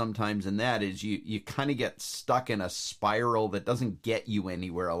dilemma sometimes in that is you kind of get stuck in a spiral that doesn't get you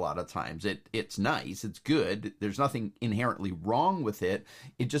anywhere a lot of times. It's nice, it's good, there's nothing inherently wrong with it.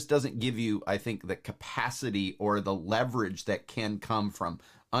 It just doesn't give you, I think, the capacity or the leverage that can come from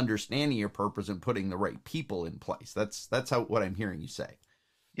understanding your purpose and putting the right people in place. That's what I'm hearing you say.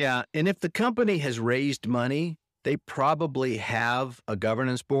 Yeah, and if the company has raised money, they probably have a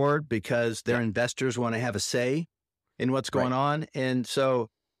governance board, because their investors want to have a say in what's going on. And so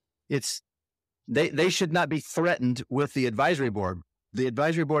they should not be threatened with the advisory board. The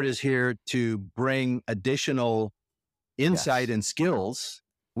advisory board is here to bring additional insight and skills.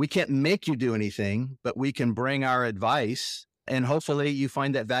 We can't make you do anything, but we can bring our advice, and hopefully you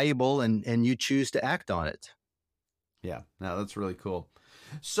find that valuable and you choose to act on it. Yeah, no, that's really cool.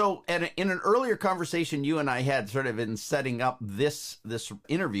 So in an earlier conversation you and I had sort of in setting up this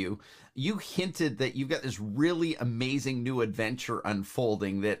interview, you hinted that you've got this really amazing new adventure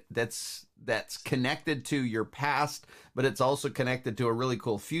unfolding that's connected to your past, but it's also connected to a really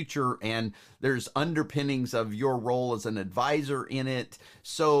cool future, and there's underpinnings of your role as an advisor in it.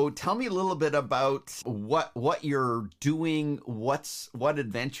 So tell me a little bit about what you're doing. What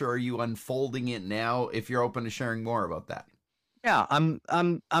adventure are you unfolding it now, if you're open to sharing more about that? Yeah,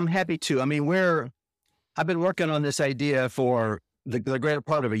 I'm happy to. I mean, I've been working on this idea for the greater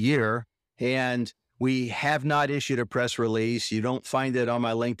part of a year, and We have not issued a press release. You don't find it on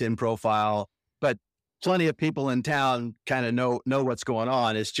my LinkedIn profile, but plenty of people in town kind of know what's going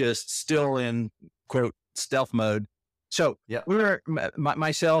on. It's just still in quote stealth mode. So we're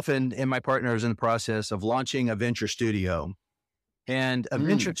myself and my partners in the process of launching a venture studio, and a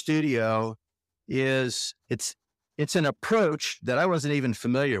venture studio is it's an approach that I wasn't even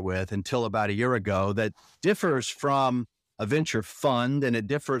familiar with until about a year ago that differs from a venture fund, and it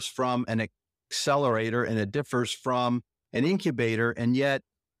differs from an accelerator, and it differs from an incubator, and yet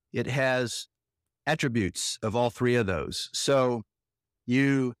it has attributes of all three of those. So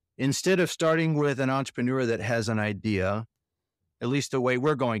you, instead of starting with an entrepreneur that has an idea, at least the way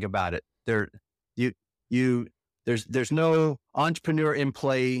we're going about it, there's no entrepreneur in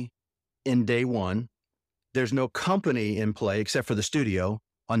play in day one. There's no company in play except for the studio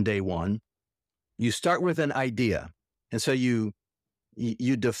on day one. You start with an idea. And so you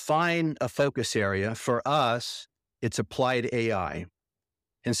define a focus area. For us, it's applied AI.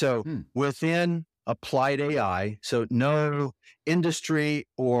 And so within applied AI, so no industry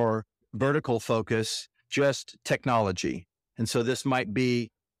or vertical focus, just technology. And so this might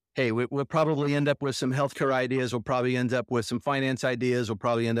be, hey, we'll probably end up with some healthcare ideas. We'll probably end up with some finance ideas. We'll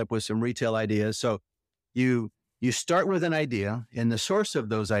probably end up with some retail ideas. So you start with an idea, and the source of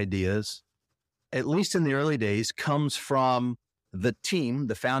those ideas, at least in the early days, comes from the team,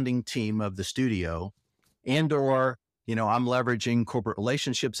 the founding team of the studio, and or, I'm leveraging corporate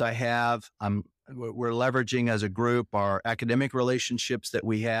relationships I have. We're leveraging as a group our academic relationships that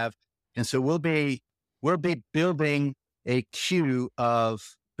we have. And so we'll be building a queue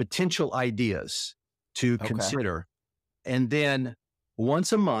of potential ideas to consider. And then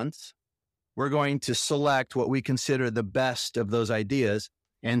once a month, we're going to select what we consider the best of those ideas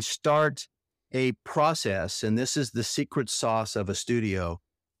and start a process. And this is the secret sauce of a studio.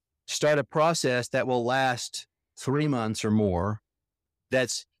 Start a process that will last 3 months or more.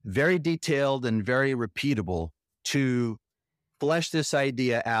 That's very detailed and very repeatable to flesh this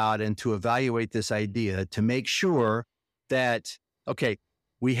idea out and to evaluate this idea to make sure that, okay,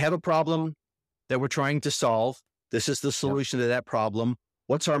 we have a problem that we're trying to solve. This is the solution to that problem.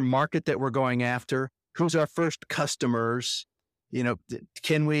 What's our market that we're going after? Who's our first customers?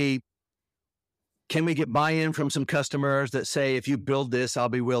 Can we get buy-in from some customers that say, if you build this, I'll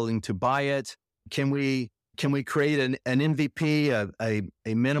be willing to buy it? Can we create an MVP,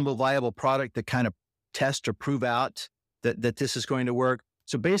 a minimal viable product that kind of test or prove out that this is going to work?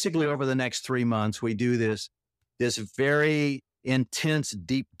 So basically over the next 3 months, we do this very intense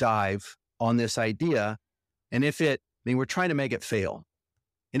deep dive on this idea. And we're trying to make it fail.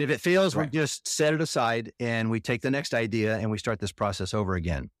 And if it fails, we just set it aside and we take the next idea and we start this process over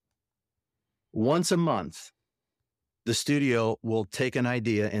again. Once a month, the studio will take an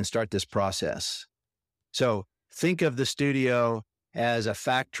idea and start this process. So think of the studio as a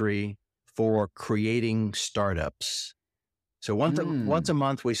factory for creating startups. So once a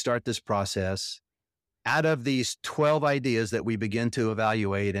month, we start this process. Out of these 12 ideas that we begin to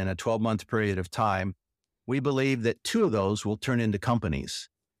evaluate in a 12-month period of time, we believe that 2 of those will turn into companies.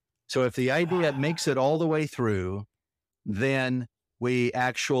 So if the idea makes it all the way through, then we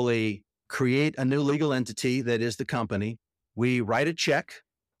actually create a new legal entity that is the company. We write a check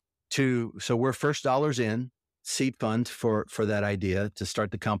so we're first dollars in, seed fund for that idea to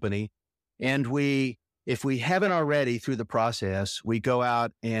start the company. And if we haven't already through the process, we go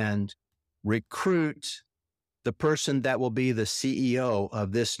out and recruit the person that will be the CEO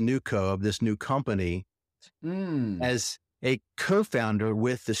of this new company as a co-founder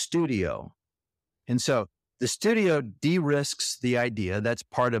with the studio. And so the studio de-risks the idea. That's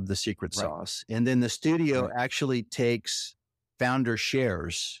part of the secret sauce. And then the studio actually takes founder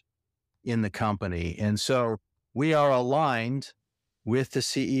shares in the company. And so we are aligned with the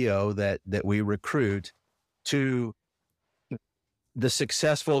CEO that we recruit to the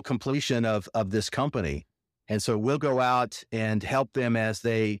successful completion of this company. And so we'll go out and help them as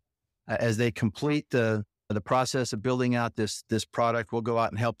they complete the process of building out this product. We'll go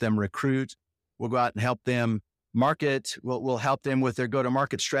out and help them recruit. We'll go out and help them market. We'll help them with their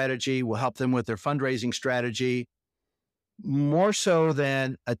go-to-market strategy. We'll help them with their fundraising strategy. More so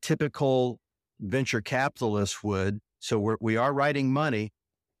than a typical venture capitalist would. So we are writing money,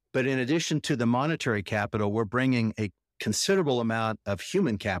 but in addition to the monetary capital, we're bringing a considerable amount of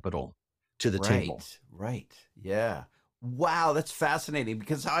human capital to the table. Right. Yeah. Wow. That's fascinating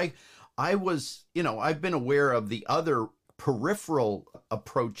because I was, I've been aware of the other peripheral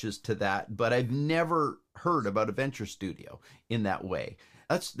approaches to that, but I've never heard about a venture studio in that way.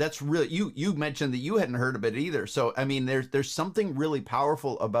 That's really, you mentioned that you hadn't heard of it either. So, I mean, there's something really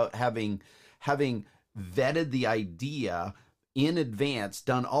powerful about having having vetted the idea in advance,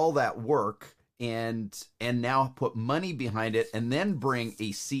 done all that work, and now put money behind it, and then bring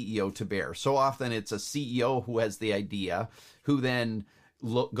a CEO to bear. So often it's a CEO who has the idea, who then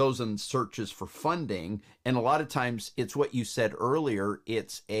goes and searches for funding. And a lot of times it's what you said earlier.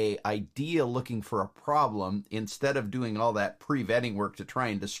 It's a idea looking for a problem instead of doing all that pre-vetting work to try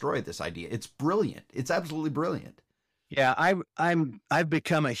and destroy this idea. It's brilliant. It's absolutely brilliant. Yeah, I've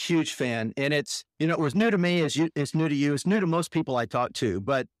become a huge fan, and it's, it was new to me, it's new to you, it's new to most people I talk to.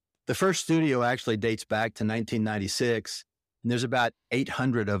 But the first studio actually dates back to 1996, and there's about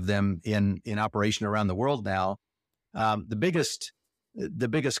 800 of them in operation around the world now. The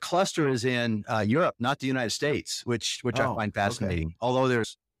biggest cluster is in Europe, not the United States, which I find fascinating. Okay. Although there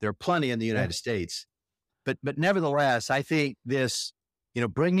are plenty in the United States, but nevertheless, I think this,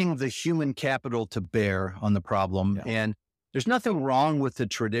 bringing the human capital to bear on the problem, and there's nothing wrong with the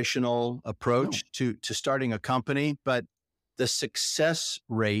traditional approach to starting a company, but the success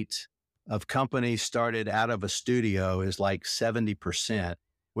rate of companies started out of a studio is like 70%,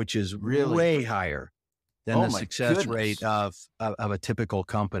 which is really way higher than the success rate of a typical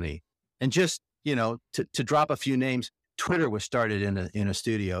company. And just, to drop a few names, Twitter was started in a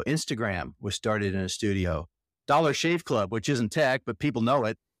studio. Instagram was started in a studio. Dollar Shave Club, which isn't tech, but people know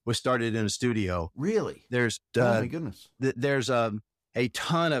it, was started in a studio. Really? There's, oh my goodness. There's a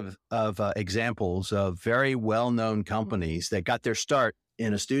ton of examples of very well-known companies that got their start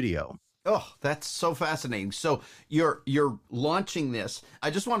in a studio. Oh, that's so fascinating. So you're launching this. I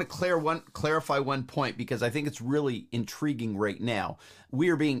just want to clarify one point, because I think it's really intriguing right now. We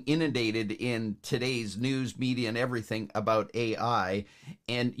are being inundated in today's news, media, and everything about AI.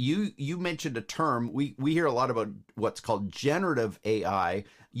 And you mentioned a term. We hear a lot about what's called generative AI.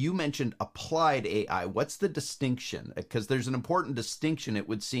 You mentioned applied AI. What's the distinction? Because there's an important distinction, it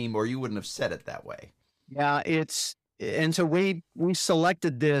would seem, or you wouldn't have said it that way. Yeah, and so we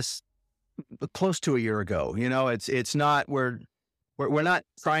selected this close to a year ago. It's not, we're not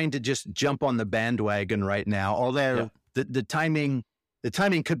trying to just jump on the bandwagon right now, although the timing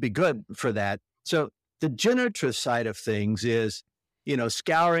could be good for that. So the generative side of things is,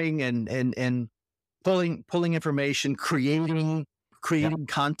 scouring and pulling information, creating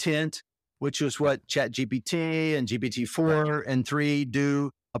content, which is what ChatGPT and GPT-4 and 3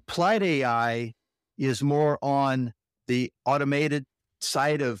 do. Applied AI is more on the automated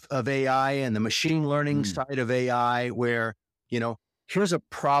side of AI and the machine learning side of AI, where, here's a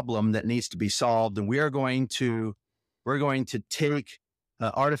problem that needs to be solved. And we're going to take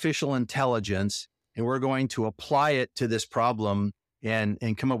artificial intelligence, and we're going to apply it to this problem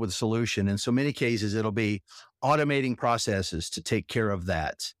and come up with a solution. In so many cases, it'll be automating processes to take care of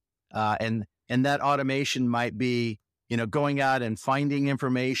that. And that automation might be, going out and finding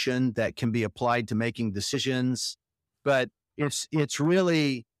information that can be applied to making decisions. But it's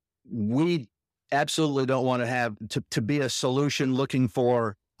really, we absolutely don't want to have to be a solution looking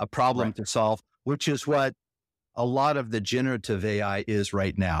for a problem to solve, which is what a lot of the generative AI is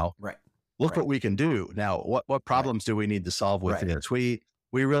right now. Right. Look what we can do now. What problems do we need to solve with this? We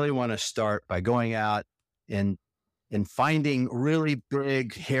really want to start by going out and finding really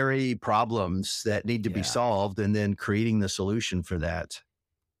big, hairy problems that need to be solved, and then creating the solution for that.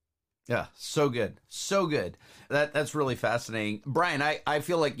 Yeah, so good. So good. That's really fascinating. Brian, I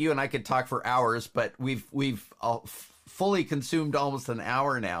feel like you and I could talk for hours, but we've fully consumed almost an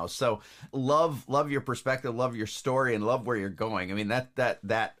hour now. So love your perspective, love your story, and love where you're going. I mean,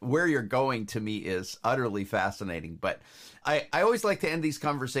 that where you're going to me is utterly fascinating. But I always like to end these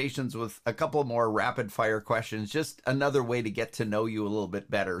conversations with a couple more rapid fire questions, just another way to get to know you a little bit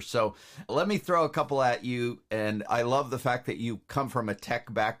better. So let me throw a couple at you. And I love the fact that you come from a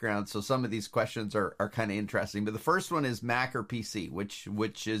tech background, so some of these questions are kind of interesting. But the first one is Mac or PC,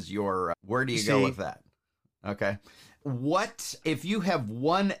 which is your, where do you go with that? Okay. What, if you have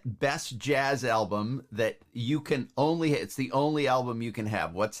one best jazz album that you can only, it's the only album you can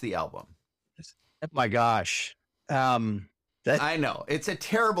have, what's the album? Oh my gosh. I know it's a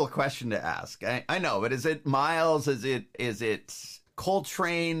terrible question to ask. I know, but is it Miles? Is it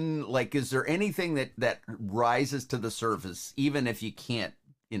Coltrane? Like, is there anything that rises to the surface, even if you can't,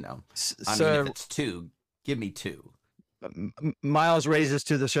 I mean, if it's two, give me two. Miles raises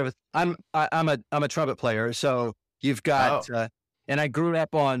to the surface. I'm a trumpet player, so you've got, and I grew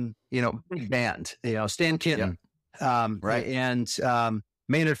up on, big band, Stan Kenton, right, and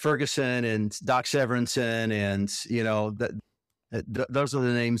Maynard Ferguson and Doc Severinsen, and those are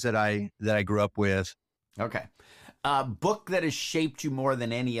the names that I grew up with. Okay, book that has shaped you more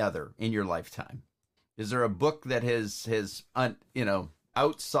than any other in your lifetime. Is there a book that has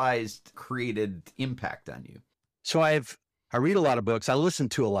outsized created impact on you? So I read a lot of books. I listen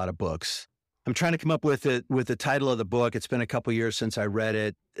to a lot of books. I'm trying to come up with the title of the book. It's been a couple years since I read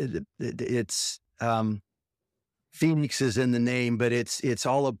it. It's Phoenix is in the name, but it's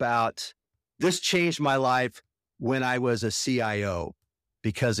all about, this changed my life when I was a CIO,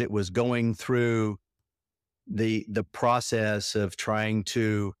 because it was going through the process of trying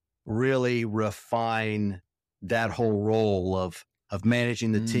to really refine that whole role of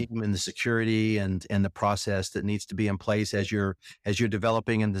managing the team and the security and the process that needs to be in place as you're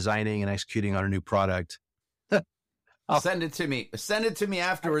developing and designing and executing on a new product. Send it to me. Send it to me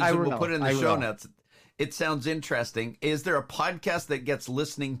afterwards, and we'll put it in the show notes. It sounds interesting. Is there a podcast that gets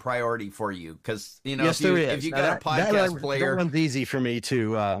listening priority for you? Because yes, there is. If you got a podcast player, that one's easy for me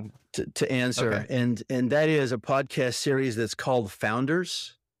to answer, okay. and that is a podcast series that's called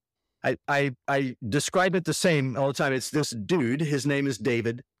Founders. I describe it the same all the time. It's this dude, his name is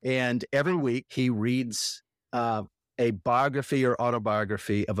David, and every week he reads a biography or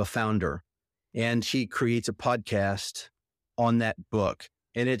autobiography of a founder, and he creates a podcast on that book.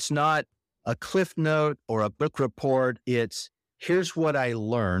 And it's not a cliff note or a book report. It's, here's what I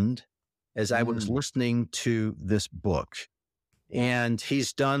learned as I was listening to this book. And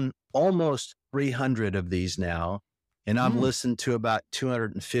he's done almost 300 of these now. And I've listened to about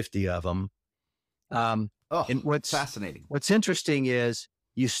 250 of them. And what's fascinating? What's interesting is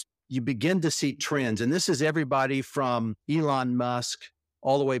you begin to see trends. And this is everybody from Elon Musk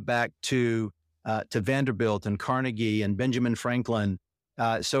all the way back to Vanderbilt and Carnegie and Benjamin Franklin.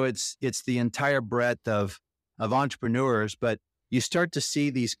 So it's the entire breadth of entrepreneurs, but you start to see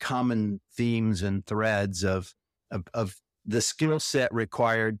these common themes and threads of the skill set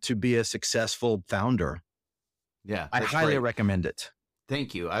required to be a successful founder. Yeah, I highly recommend it.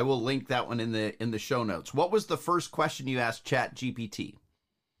 Thank you. I will link that one in the show notes. What was the first question you asked ChatGPT?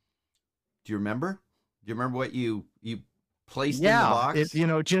 Do you remember? Do you remember what you placed in the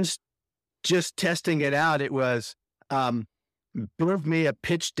box? Just testing it out. It was, build me a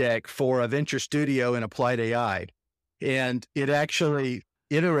pitch deck for a venture studio in applied AI. And it actually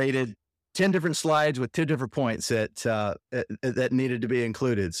iterated 10 different slides with 2 different points that needed to be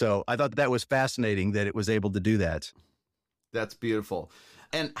included. So I thought that was fascinating that it was able to do that. That's beautiful.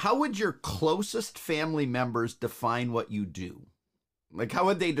 And how would your closest family members define what you do? Like, how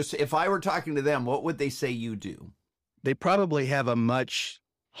would they just, if I were talking to them, what would they say you do? They probably have a much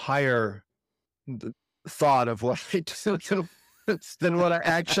higher thought of what I do than what I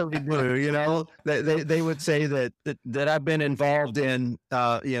actually do. You know, they would say that I've been involved in,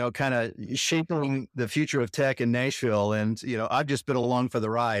 kind of shaping the future of tech in Nashville. And, I've just been along for the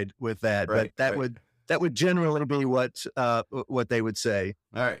ride with that. Right, but that would generally be what they would say.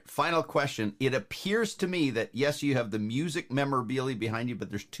 All right. Final question. It appears to me that, yes, you have the music memorabilia behind you, but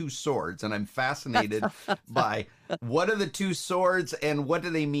there's 2 swords. And I'm fascinated by what are the 2 swords and what do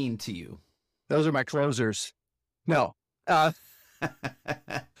they mean to you? Those are my closers. No.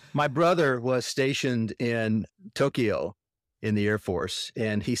 My brother was stationed in Tokyo in the Air Force,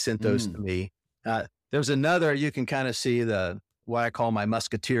 and he sent those to me. There's another, you can kind of see what I call my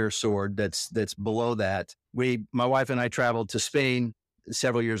musketeer sword that's below that. My wife and I traveled to Spain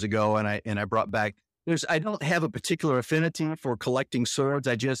several years ago, and I brought back, I don't have a particular affinity for collecting swords.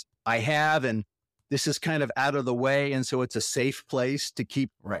 I have, and this is kind of out of the way. And so it's a safe place to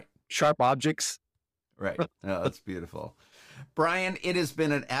keep sharp objects. Right. Oh, that's beautiful. Brian, it has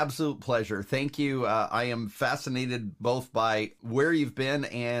been an absolute pleasure. Thank you. I am fascinated both by where you've been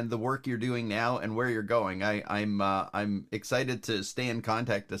and the work you're doing now and where you're going. I'm excited to stay in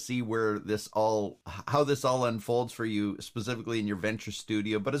contact to see how this all unfolds for you, specifically in your venture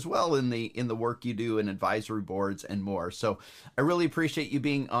studio, but as well in the work you do in advisory boards and more. So I really appreciate you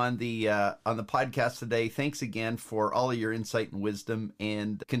being on the podcast today. Thanks again for all of your insight and wisdom,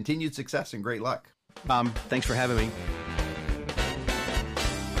 and continued success and great luck. Thanks for having me.